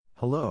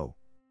Hello.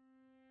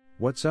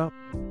 What's up,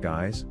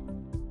 guys?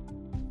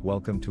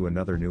 Welcome to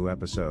another new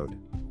episode.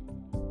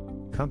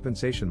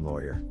 Compensation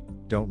lawyer.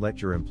 Don't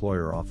let your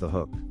employer off the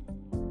hook.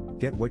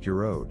 Get what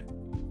you're owed.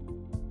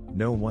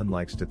 No one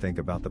likes to think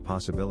about the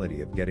possibility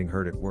of getting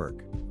hurt at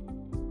work.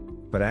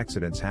 But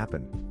accidents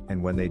happen,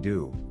 and when they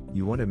do,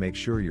 you want to make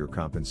sure you're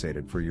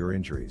compensated for your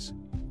injuries.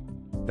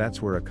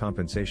 That's where a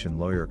compensation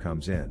lawyer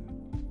comes in.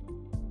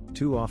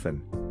 Too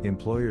often,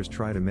 employers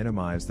try to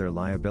minimize their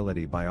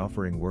liability by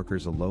offering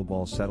workers a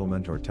lowball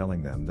settlement or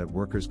telling them that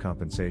workers'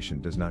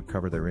 compensation does not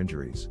cover their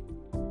injuries.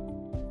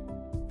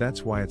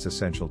 That's why it's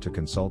essential to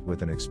consult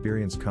with an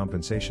experienced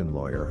compensation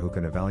lawyer who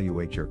can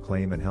evaluate your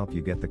claim and help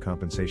you get the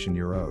compensation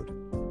you're owed.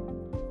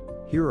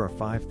 Here are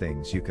 5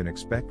 things you can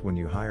expect when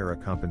you hire a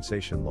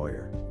compensation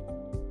lawyer.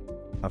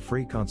 A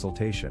free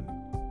consultation.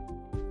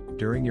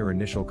 During your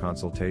initial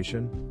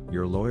consultation,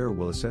 your lawyer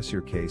will assess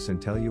your case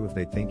and tell you if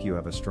they think you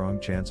have a strong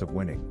chance of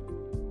winning.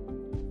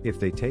 If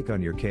they take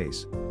on your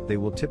case, they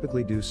will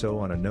typically do so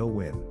on a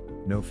no-win,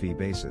 no-fee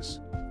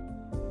basis.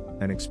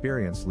 An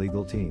experienced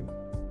legal team.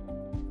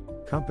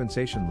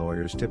 Compensation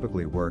lawyers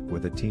typically work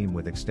with a team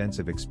with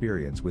extensive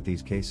experience with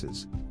these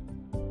cases.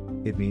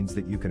 It means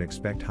that you can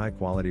expect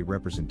high-quality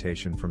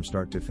representation from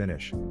start to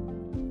finish.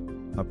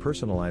 A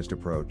personalized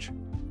approach.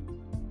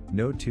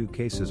 No 2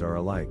 cases are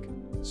alike,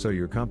 so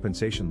your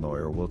compensation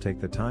lawyer will take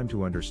the time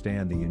to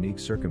understand the unique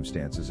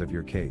circumstances of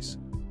your case.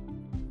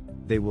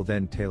 They will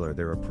then tailor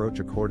their approach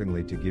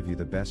accordingly to give you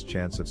the best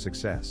chance of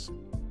success.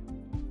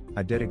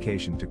 A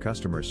dedication to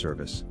customer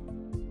service.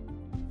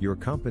 Your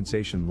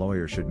compensation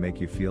lawyer should make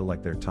you feel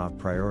like their top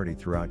priority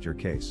throughout your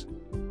case.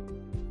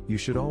 You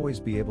should always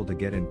be able to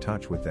get in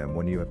touch with them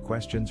when you have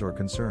questions or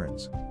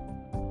concerns.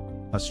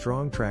 A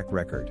strong track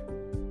record.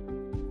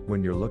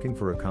 When you're looking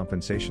for a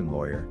compensation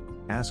lawyer,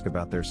 ask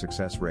about their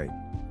success rate.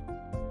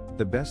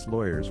 The best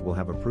lawyers will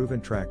have a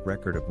proven track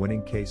record of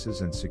winning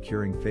cases and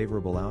securing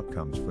favorable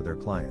outcomes for their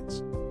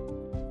clients.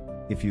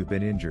 If you've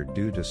been injured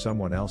due to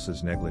someone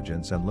else's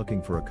negligence and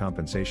looking for a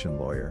compensation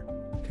lawyer,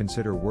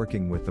 consider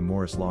working with the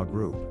Morris Law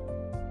Group.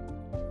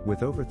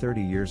 With over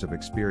 30 years of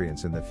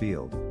experience in the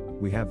field,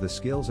 we have the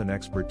skills and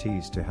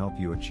expertise to help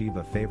you achieve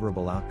a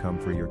favorable outcome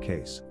for your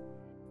case.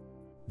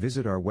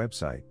 Visit our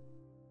website,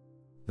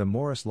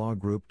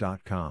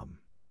 themorrislawgroup.com.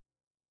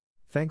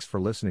 Thanks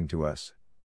for listening to us.